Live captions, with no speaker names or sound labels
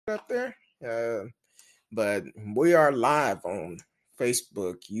up there. But we are live on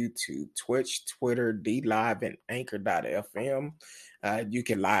Facebook, YouTube, Twitch, Twitter, D Live, and Anchor.fm. You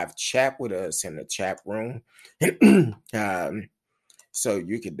can live chat with us in the chat room. So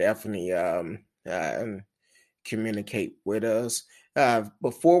you can definitely communicate with us.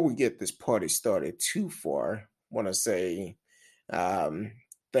 Before we get this party started too far, I want to say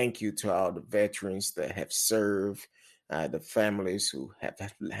thank you to all the veterans that have served, the families who have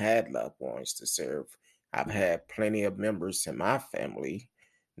had loved ones to serve. I've had plenty of members in my family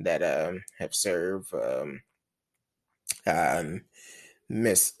that have served. Um,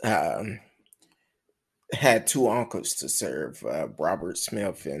 Miss had two uncles to serve, Robert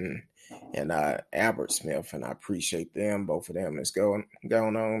Smith and Albert Smith, and I appreciate them. Both of them is going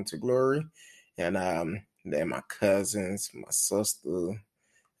on to glory, and then my cousins, my sister.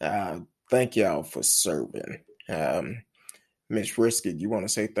 Uh, Thank y'all for serving. Miss Risky, you want to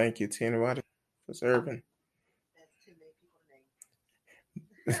say thank you to anybody for serving?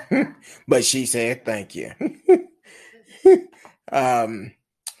 But she said thank you. um,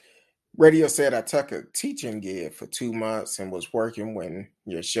 Radio said I took a teaching gig for 2 months and was working when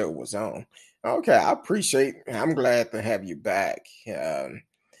your show was on. Okay, I'm glad to have you back.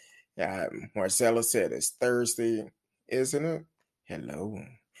 Marcella said it's Thursday, isn't it? Hello.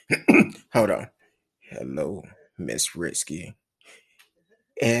 Hold on. Hello, Miss Risky.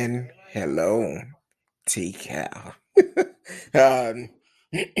 And hello, T Cal. um,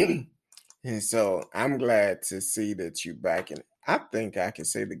 and so I'm glad to see that you're back. And I think I can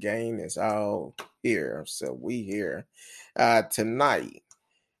say the game is all here. So we here. Tonight,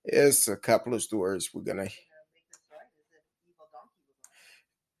 it's a couple of stories we're going to.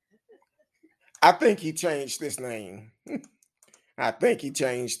 I think he changed his name.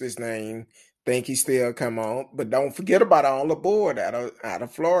 Think he still come on, but don't forget about all aboard out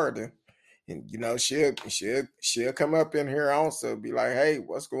of Florida, and she'll come up in here also, be like, hey,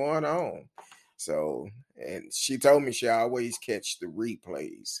 what's going on? So, and she told me she always catch the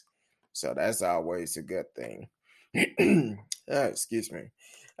replays, so that's always a good thing. Excuse me.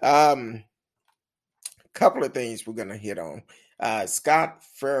 Couple of things we're gonna hit on. Scott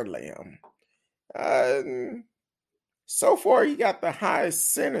Fairlamb. So far, he got the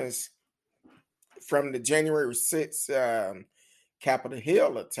highest sentence from the January 6th Capitol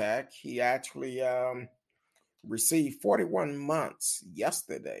Hill attack. He actually received 41 months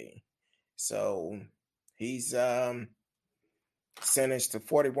yesterday. So he's sentenced to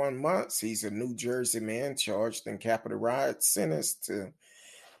 41 months. He's a New Jersey man charged in Capitol riot, sentenced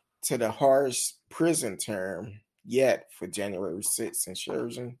to the harshest prison term yet for January 6th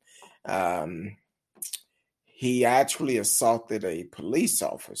insurrection. He actually assaulted a police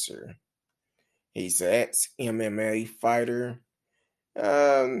officer. He's an ex-MMA fighter.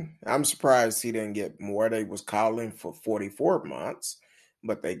 I'm surprised he didn't get more. They was calling for 44 months,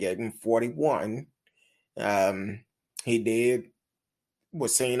 but they gave him 41. He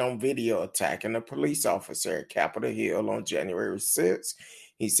was seen on video attacking a police officer at Capitol Hill on January 6th.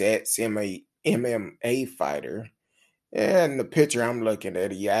 He's ex-MMA fighter. And the picture I'm looking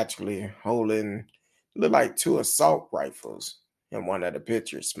at, he actually holding, look like two assault rifles in one of the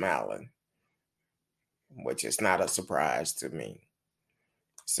pictures, smiling, which is not a surprise to me.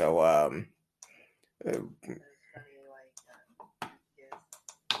 So, they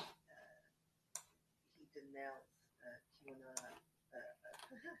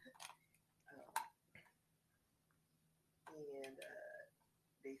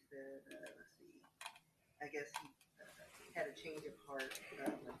said, let's see, I guess he had a change of heart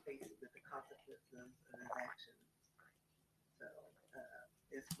when faced with the consequences of his actions. So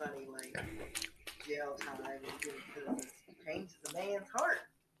it's funny, like jail time and getting prison changes a man's heart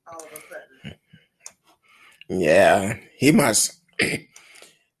all of a sudden. Yeah, he must.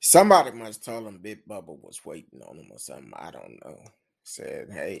 Somebody must tell him Big Bubba was waiting on him or something. I don't know. Said,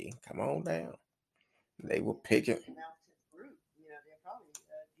 hey, come on down. They were picking. They'll probably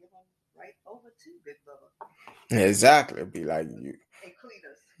give him right over to Big Bubba. Exactly. It'd be like you. Hey,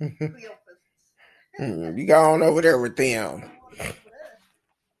 Cletus. You go on over there with them.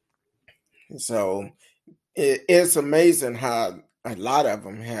 So it's amazing how a lot of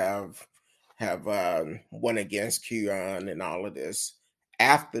them have went against QAnon and all of this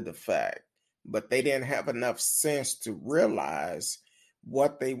after the fact, but they didn't have enough sense to realize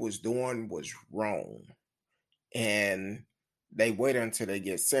what they was doing was wrong, and they wait until they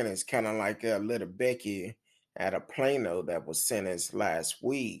get sentenced, kind of like little Becky at a Plano that was sentenced last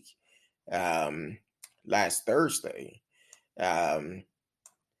week, last Thursday.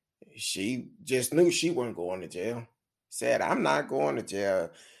 She just knew she wasn't going to jail. Said, I'm not going to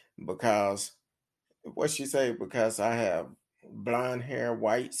jail. because what she say? Because I have blonde hair,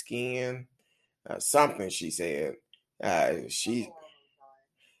 white skin, something she said. She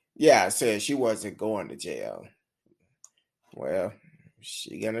Yeah, said she wasn't going to jail. Well,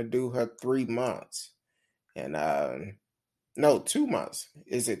 she gonna do her 3 months, and no, 2 months.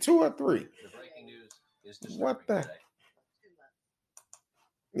 Is it 2 or 3? The breaking news is What the? today.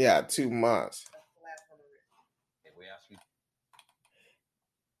 Yeah, 2 months. If we ask you,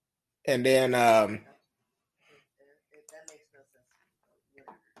 And then That makes no sense.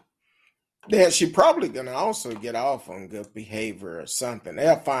 then she probably gonna also get off on good behavior or something.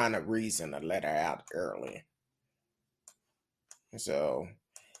 They'll find a reason to let her out early. So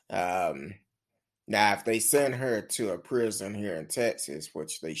um now if they send her to a prison here in Texas,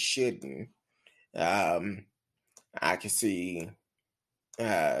 which they shouldn't, I can see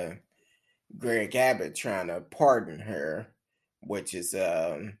uh Greg Abbott trying to pardon her, which is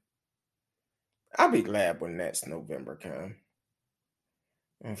I'll be glad when next November comes.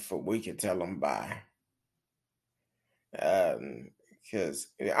 For we can tell them bye. Because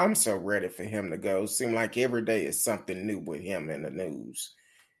I'm so ready for him to go. Seem like every day is something new with him in the news.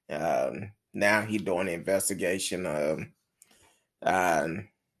 Now he doing an investigation of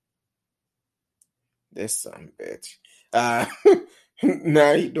this son bitch. Uh,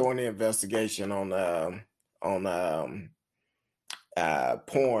 now he doing the investigation on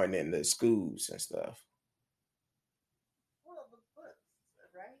porn in the schools and stuff. Well, the books,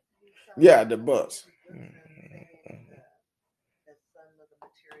 right? Yeah, the books. That some of the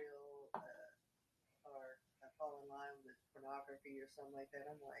material or fall in line with pornography or something like that.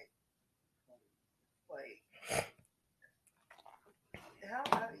 I'm like,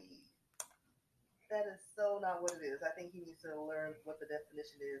 how do you? That is so not what it is. I think he needs to learn what the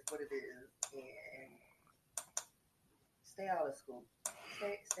definition is, what it is, and stay out of school.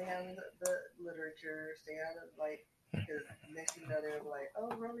 Stay out of the literature. Stay out of because next thing you know they're like,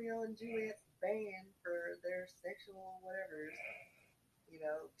 oh, Romeo and Juliet's banned for their sexual whatever,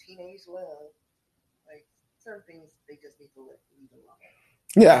 teenage love. Like certain things they just need to leave alone.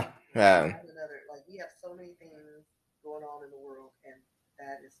 Yeah. Another we have so many things going on in the world, and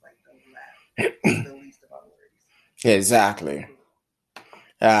that is like the least of our worries. Exactly.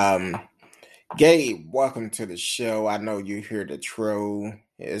 Gabe, welcome to the show. I know you're here to troll.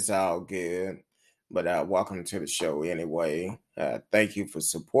 It's all good. But welcome to the show anyway. Thank you for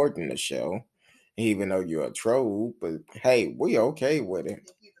supporting the show. Even though you're a troll, but hey, we okay with it.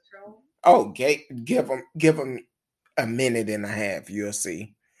 Think he's a troll? Oh, Gabe, give him a minute and a half. You'll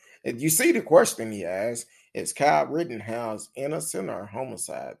see. You see the question he asked: is Kyle Rittenhouse innocent or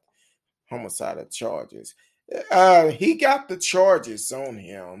homicidal charges? He got the charges on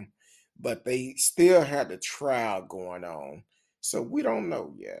him, but they still had the trial going on, so we don't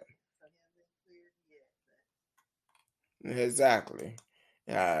know yet. Exactly.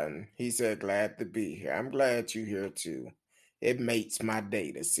 He said, "Glad to be here. I'm glad you're here too. It makes my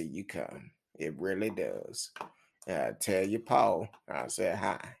day to see you come. It really does." Tell you, Paul, I said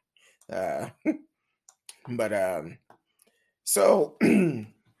hi. Uh, but so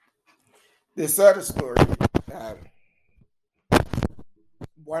this other story. Uh,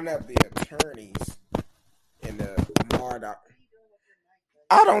 One of the attorneys in the Murdoch.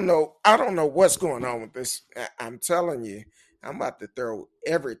 I don't know. I don't know what's going on with this. I'm telling you, I'm about to throw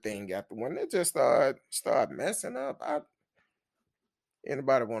everything at the one. They just start messing up.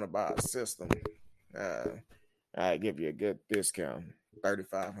 Anybody want to buy a system? I give you a good discount,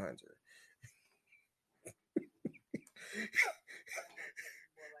 3,500.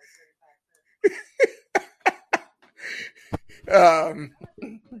 um.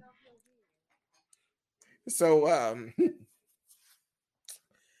 So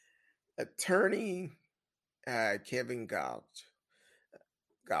attorney Kevin Golf,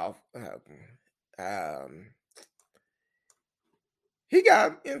 he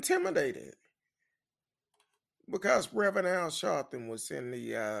got intimidated because Reverend Al Sharpton was in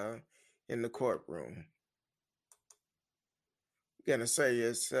the courtroom. Gonna say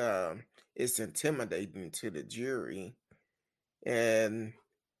it's intimidating to the jury, and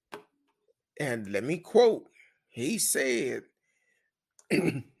let me quote. He said,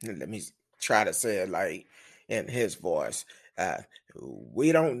 let me try to say it like in his voice.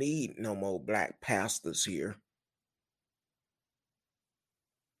 We don't need no more black pastors here.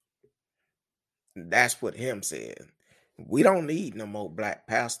 That's what him said. We don't need no more black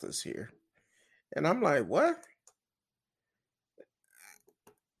pastors here. And I'm like, what?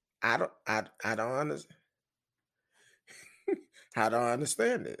 I don't understand. I don't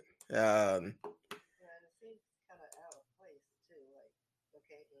understand it. Yeah, and it seems kind of out of place too.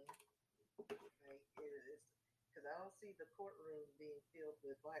 Okay, Right? Because I don't see the courtroom being filled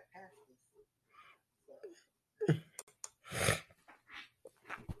with black pastors. So, and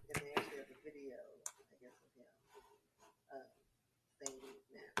they actually have a video, I guess, of him saying that.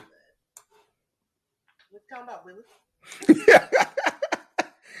 But what you talking about, Willis?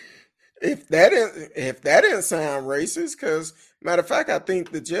 If that didn't sound racist, because matter of fact, I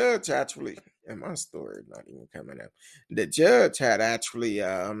think the judge actually, and my story not even coming up, the judge had actually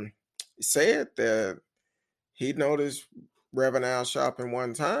said that he noticed Reverend Al Sharpton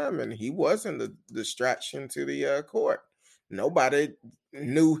one time, and he wasn't a distraction to the court. Nobody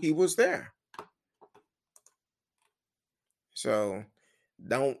knew he was there. So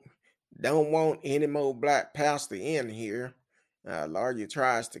don't want any more black pastor in here. Lawyer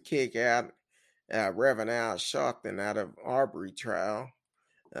tries to kick out Reverend Al Sharpton out of Arbery trial.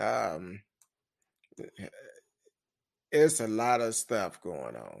 Um, it's a lot of stuff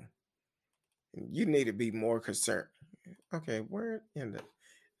going on. You need to be more concerned. Okay, where in the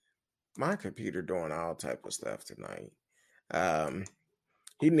my computer doing all type of stuff tonight.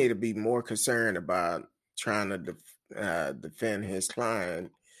 He need to be more concerned about trying to defend his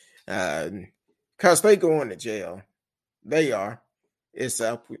client, because they going to jail. They are. It's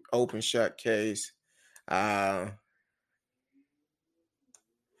an open shut case. Uh,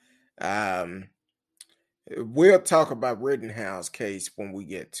 um, we'll talk about Rittenhouse case when we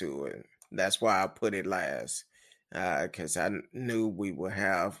get to it. That's why I put it last, because I knew we would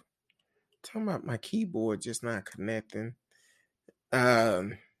have. Talking about my keyboard just not connecting.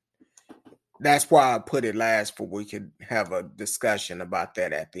 That's why I put it last, for we could have a discussion about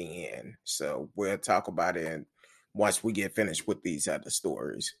that at the end. So we'll talk about it once we get finished with these other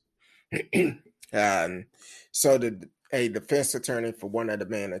stories. um, so a defense attorney for one of the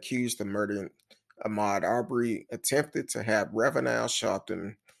men accused of murdering Ahmaud Arbery attempted to have Reverend Al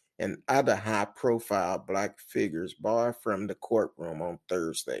Sharpton and other high-profile black figures barred from the courtroom on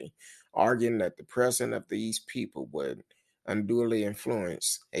Thursday, arguing that the presence of these people would unduly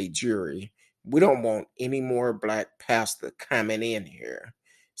influence a jury. We don't want any more black pastor coming in here,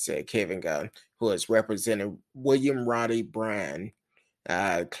 said Kevin Gunn, who has represented William Roddy Bryan,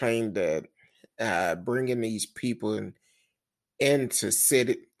 claimed that bringing these people in to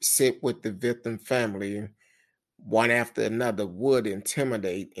sit with the victim family one after another would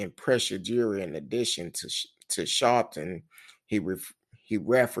intimidate and pressure jury. In addition to Sharpton, he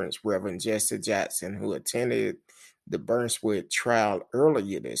referenced Reverend Jesse Jackson, who attended the Burnswood trial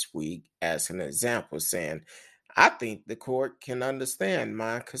earlier this week, as an example, saying, "I think the court can understand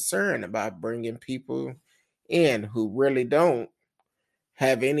my concern about bringing people in who really don't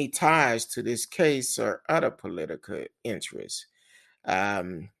have any ties to this case or other political interests."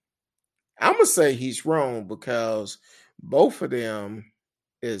 I'm gonna say he's wrong, because both of them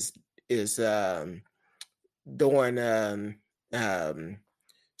is is doing um,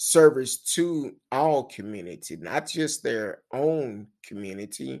 service to all community, not just their own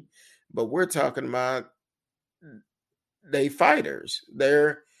community, but we're talking about they fighters.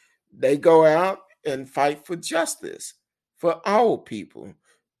 They go out and fight for justice for all people.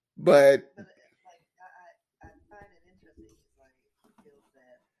 But But like I find it interesting. Like it feels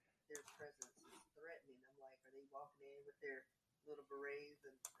that their presence is threatening. I'm like, are they walking in with their little berets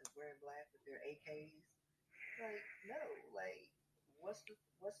and wearing black with their AKs? Like no. Like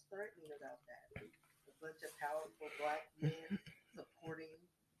what's threatening about that? A bunch of powerful black men supporting,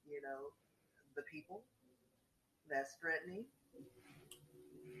 you know, the people. That's threatening.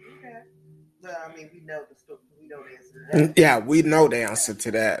 Okay. Well, I mean, we know the story. We know the answer to that. yeah, we know the answer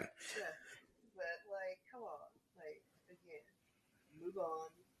to that. Yeah. But like, come on. Like again, move on.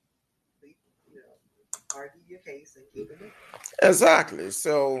 You know, argue your case and keep it moving. Exactly.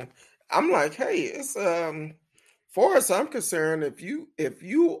 So I'm like, hey, it's far as I'm concerned, if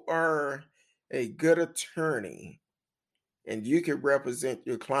you are a good attorney and you can represent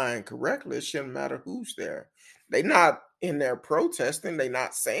your client correctly, it shouldn't matter who's there. They not in there protesting, they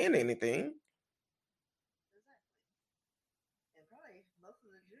not saying anything Exactly. And probably most of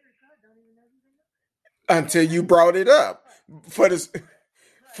the jury probably don't even know who they are. until you brought it up. Right. For the Right.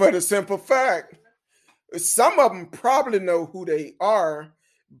 for the simple fact, some of them probably know who they are,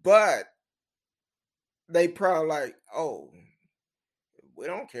 but they probably like, oh, we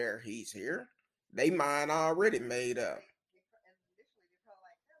don't care he's here. They mind already made up. And initially they're probably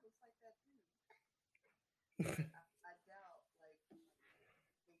like, that looks like that too. But I doubt like they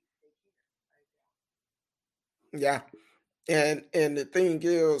care. I doubt. Yeah. And the thing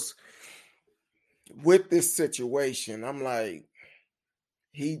is, with this situation, I'm like,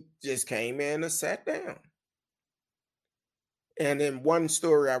 he just came in and sat down. And then one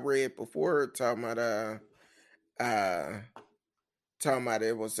story I read before talking about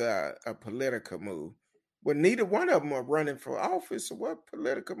it was a political move. Well, neither one of them are running for office. So what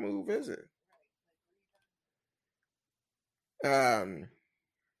political move is it? I'm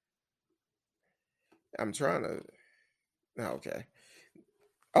trying to. Okay.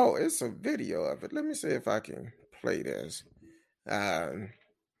 Oh, it's a video of it. Let me see if I can play this. Um,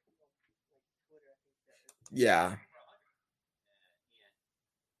 yeah,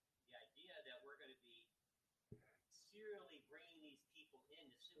 The idea that we're going to be serially bringing these people in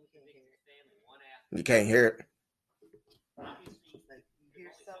to sit with the victim's family one after you can't hear it. obviously Like you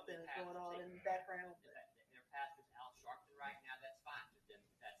hear something going on in the background. their past is Al Sharpton right now. That's fine, but then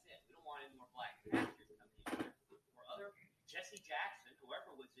that's it. We don't want any more black pastors coming in or other Jesse Jackson,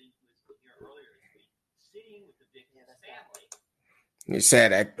 whoever was here earlier this week, sitting with the victim's family. You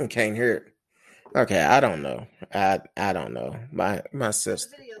said I can't hear it. Okay, I don't know. I don't know. My The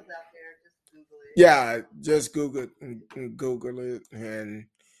sister. video's out there. Just Google it. Yeah, just Google it, and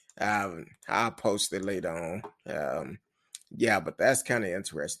I'll post it later on. Yeah, but that's kind of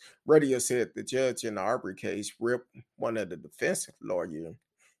interesting. Radio said the judge in the Arbery case ripped one of the defense lawyer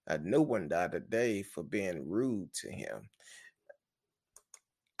a new one the other day for being rude to him.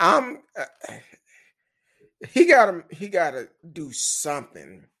 He gotta do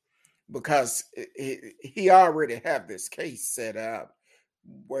something because he already have this case set up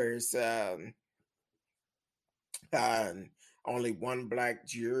where it's only one black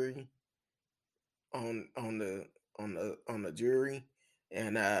jury on the jury,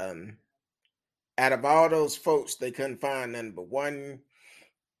 and out of all those folks, they couldn't find none but one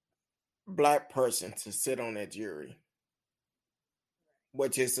black person to sit on that jury,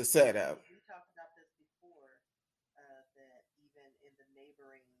 which is a setup. We talked about this before. That even in the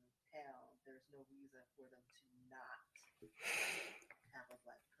neighboring town, there's no reason for them to not have a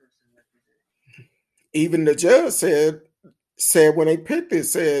black person represented. Even the judge said when they picked it,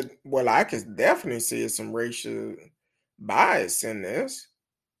 said, well, I can definitely see some racial bias in this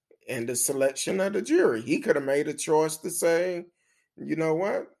in the selection of the jury. He could have made a choice to say, you know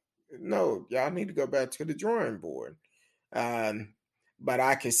what? No, y'all need to go back to the drawing board. But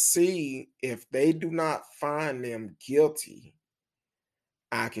I can see if they do not find them guilty,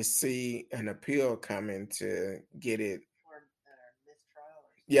 I can see an appeal coming to get it. Or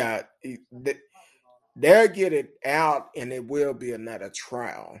mistrial. Yeah, they'll get it out, and it will be another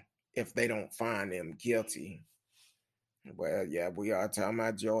trial if they don't find them guilty. Well, yeah, we are talking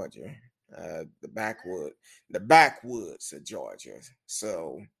about Georgia, the backwoods of Georgia.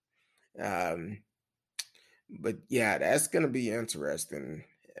 So, but yeah, that's gonna be interesting.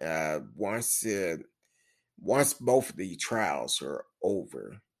 Once both of the trials are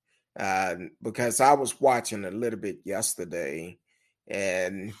over, because I was watching a little bit yesterday,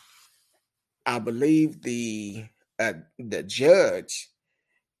 and I believe the judge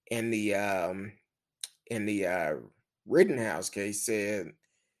in the Rittenhouse case said,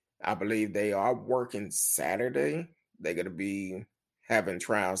 I believe they are working Saturday. They're going to be having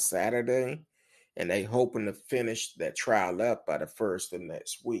trial Saturday, and they hoping to finish that trial up by the first of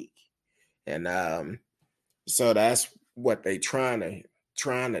next week. And so that's what they trying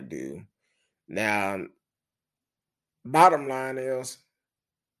to do. Now, bottom line is,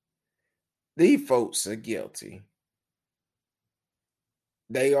 these folks are guilty.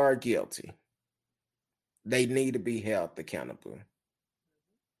 They are guilty. They need to be held accountable.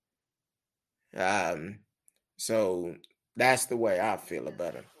 So that's the way I feel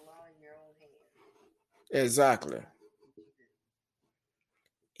about it. Exactly.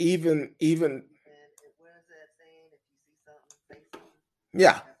 Even And what is that saying? If you see something, say something.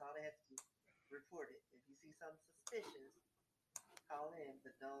 Yeah. That's all they have to do. Report it. If you see something suspicious, call in,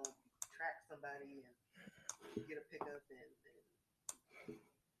 but don't track somebody and get a pickup and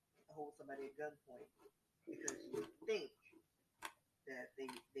hold somebody at gunpoint because you think that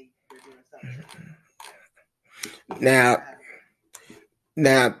they're doing something.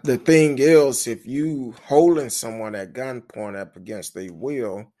 Now the thing is, if you holding someone at gunpoint up against their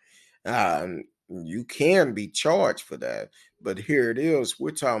will, you can be charged for that. But here it is,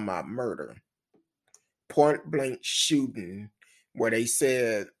 we're talking about murder, point blank shooting, where they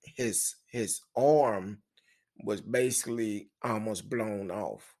said his arm was basically almost blown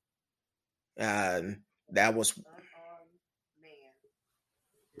off. And that was unarmed man just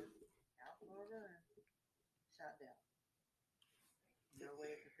out for a run, shot down. No way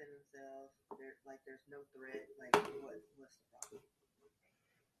to defend themselves. There's no threat. What's the problem?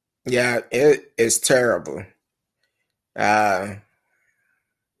 Yeah, it's terrible.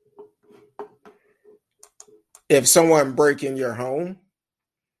 If someone break in your home,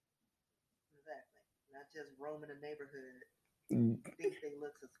 Exactly. Not just roaming the neighborhood, mm, think they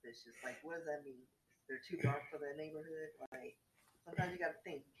look suspicious. Like, what does that mean? They're too dark for their neighborhood? Like, sometimes you got to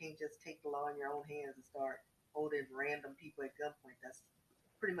think. You can't just take the law in your own hands and start holding random people at gunpoint. That's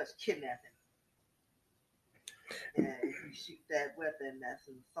pretty much kidnapping. And if you shoot that weapon, that's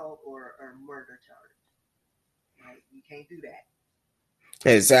an assault or murder charge. Right? You can't do that.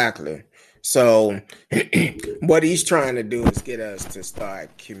 exactly. So, what he's trying to do is get us to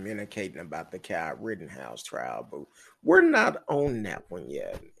start communicating about the Kyle Rittenhouse trial, but we're not on that one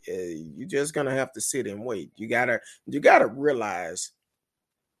yet. You're just gonna have to sit and wait. You gotta realize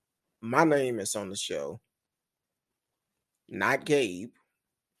my name is on the show, not Gabe.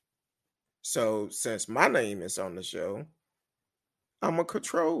 So, since my name is on the show, I'm gonna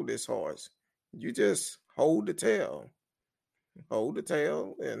control this horse. You just hold the tail,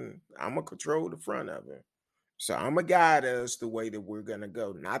 and I'm gonna control the front of it. So I'm gonna guide us the way that we're gonna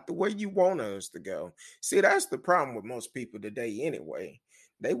go, not the way you want us to go. See, that's the problem with most people today, anyway.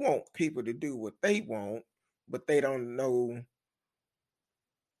 They want people to do what they want, but they don't know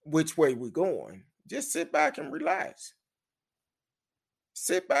which way we're going. Just sit back and relax.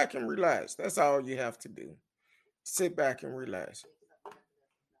 Sit back and relax. That's all you have to do. Sit back and relax. Think something happened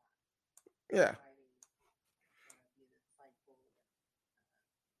that's not Yeah, fighting, being insightful.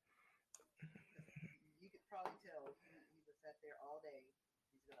 You could probably tell he was sat there all day.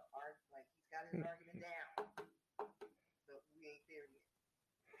 He's gonna argue like he's got his argument down, but we ain't there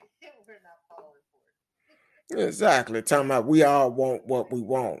yet. We're not falling for it. exactly. Talking about we all want what we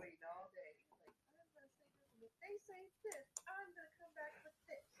want. Waiting all day. Like, I'm gonna say this, and if they say this, I'm gonna come back with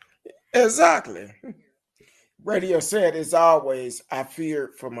this. Exactly. Yeah. Radio said, as always, I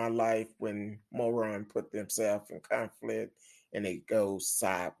feared for my life when Moron put themselves in conflict and it goes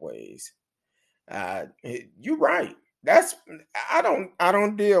sideways. You're right. That's I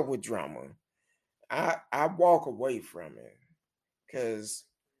don't deal with drama. I walk away from it because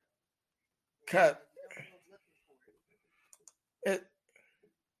cut You don't go looking for it. it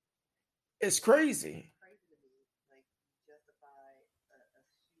it's crazy. It's crazy to me. Like you justify a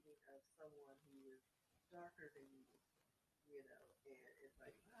shooting of someone who is darker than you, and it's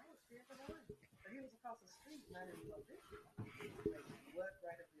like, I was scared for mine. But he was across the street, not even so distant. Like, what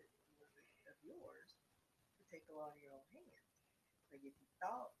right of it was it of yours to take the law in your own hands? Like, if you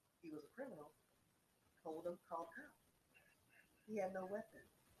thought he was a criminal, hold him, call cops. He had no weapon.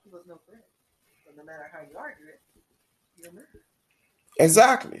 He was no threat. So no matter how you argue it, you're murdered.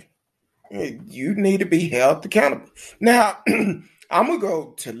 Exactly. You need to be held accountable. Now, I'm gonna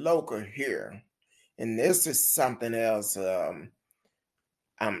go to local here, and this is something else.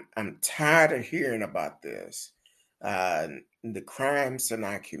 I'm tired of hearing about this. Uh, the crimes in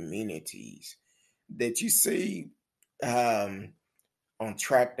our communities that you see um, on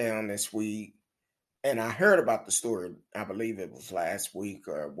Track Down this week, and I heard about the story. I believe it was last week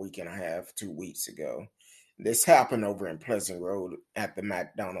or a week and a half, 2 weeks ago. This happened over in Pleasant Road at the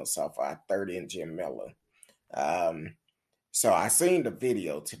McDonald's off I-30 in Jim Miller. Um, so I seen the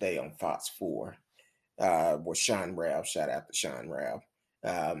video today on Fox 4 with Sean Ralph. Shout out to Sean Ralph.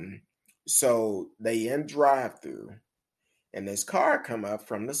 Um, so they in drive through, and this car come up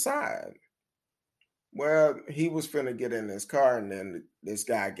from the side. Well, he was finna get in his car, and then this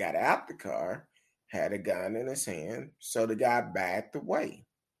guy got out the car, had a gun in his hand, so the guy backed away.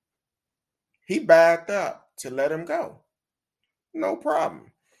 He backed up to let him go. No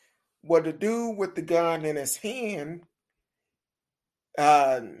problem. Well, the dude with the gun in his hand,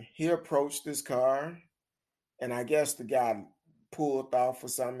 uh, he approached his car, and I guess the guy pulled off or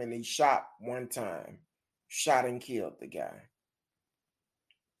something, and he shot one time, shot and killed the guy,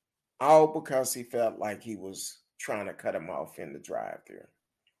 all because he felt like he was trying to cut him off in the drive-thru,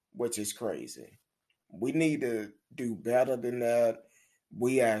 which is crazy. We need to do better than that.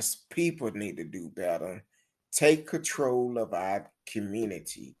 We as people need to do better. Take control of our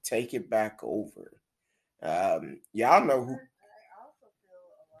community. Take it back over. Y'all know who. I also feel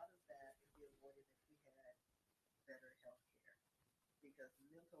a lot of that would be avoided if we had better health care because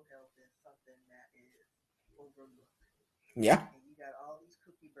mental health is something that is overlooked. Yeah, And you got all these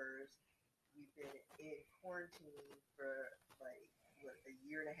cookie birds. We've been in quarantine for like what a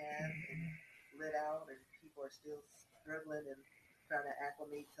year and a half and lit out, and people are still struggling and trying to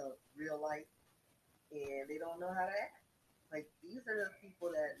acclimate to real life, and they don't know how to act. Like these are the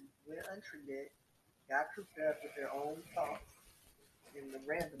people that went untreated, got cooped up with their own thoughts and the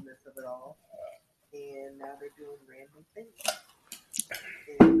randomness of it all, and now they're doing random things.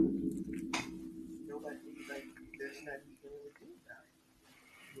 And nobody, there's nothing you can really do about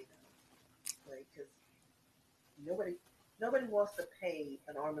it, you know? Like, because Nobody wants to pay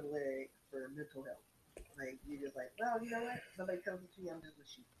an arm and leg for mental health. Like you're just like, well, you know what? Somebody comes to you, I'm just gonna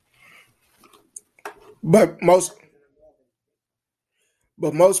shoot. But most That isn't a love instinct.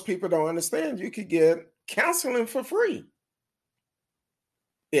 but most people don't understand you could get counseling for free.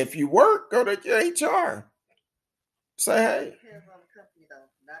 If you work, go to your HR. Say, hey. Depends on the company though.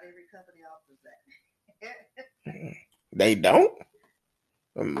 Not every company offers that. They don't?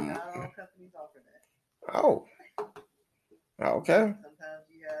 Not all companies offer that. Oh. Okay. Sometimes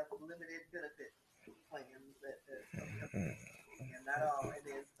you have limited benefits plans that some companies, and not all. And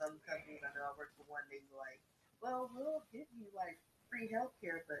then some companies, I know I worked for one, they were like, well, we'll give you like free health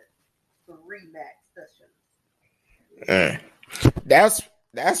care, but 3 max sessions.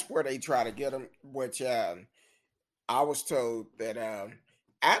 That's where they try to get them, which I was told that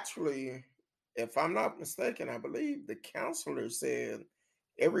actually, if I'm not mistaken, I believe the counselor said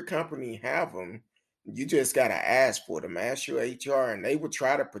every company have them. You just got to ask for them. Ask your HR, and they would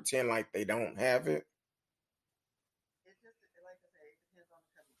try to pretend like they don't have it. It just, like I say, it depends on the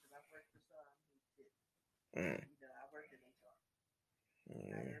company. Because I've worked for some who did. Mm. You know, I worked in HR.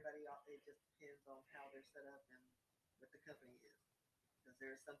 Not Mm. everybody, it just depends on how they're set up and what the company is. Because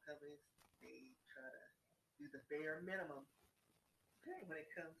there are some companies, they try to do the bare minimum when it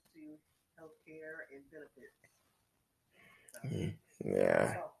comes to healthcare and benefits. So,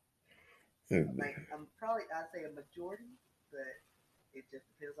 Yeah. like I'd say a majority, but it just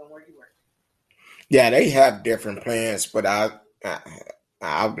depends on where you work. Yeah, they have different plans, but I Like I said,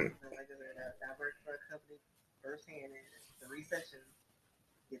 I worked for a company firsthand, and the recession,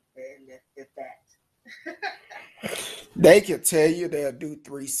 if that. they could tell you they'll do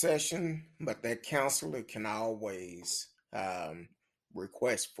 3 sessions, but that counselor can always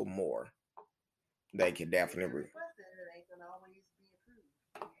request for more. They could definitely. Requested, it ain't gonna always be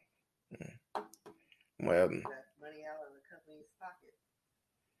approved. Well, You got money out of the company's pocket.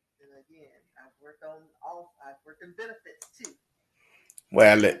 And again, I've worked in benefits too.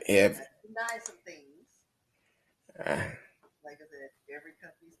 well, if I deny some things. uh, Like I said, every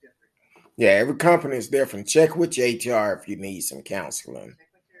company's different. yeah, every company is different. Check with your HR if you need some counseling.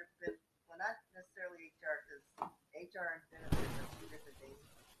 Check with your well, not necessarily HR, because HR and benefits are 2 different things,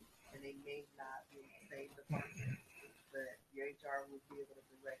 and they may not be in the same department. But your HR will be able to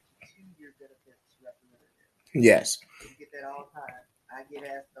direct you to your benefits representative. Yes. You get that all the time. I get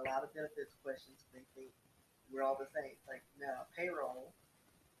asked a lot of benefits questions. They think we're all the same. Like now, payroll,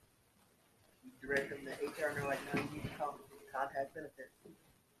 you direct them to HR, and they're like, no, you need to contact benefits.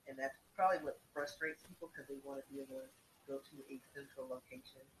 And that's probably what frustrates people because they want to be able to go to a central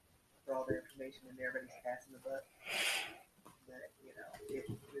location for all their information and everybody's passing the buck. But,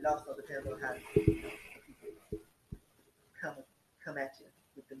 it also depends on how people come at you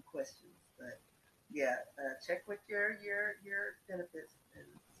with them questions. But yeah, check with your benefits and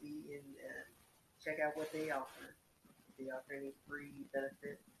see and check out what they offer. If they offer any free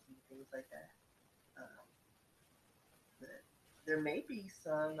benefits and things like that. But there may be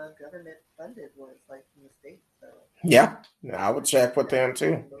some government funded ones like in the state. So Yeah, I would check with them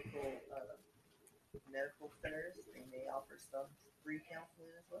too. local medical centers, they may offer some free counseling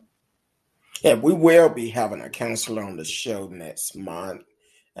as well. Yeah, we will be having a counselor on the show next month.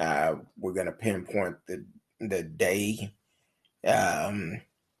 We're gonna pinpoint the day um,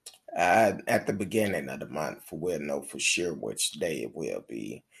 at the beginning of the month. We'll know for sure which day it will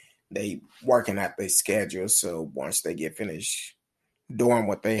be. They working out their schedule, so once they get finished doing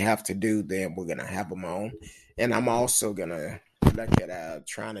what they have to do, then we're gonna have them on. And I'm also gonna look at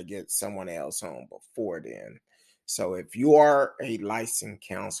trying to get someone else on before then. So if you are a licensed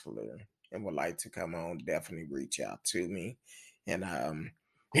counselor and would like to come on, definitely reach out to me, and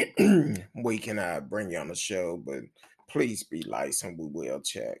we can bring you on the show. But please be licensed. We will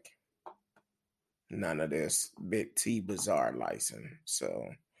check. None of this Big T Bizarre license. So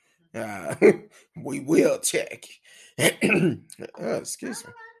uh, we will check. Excuse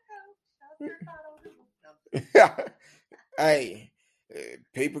me. Hey,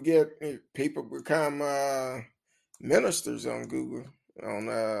 people become ministers on Google on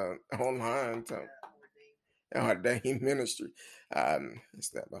online. Ordained ministry. It's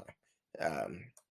that.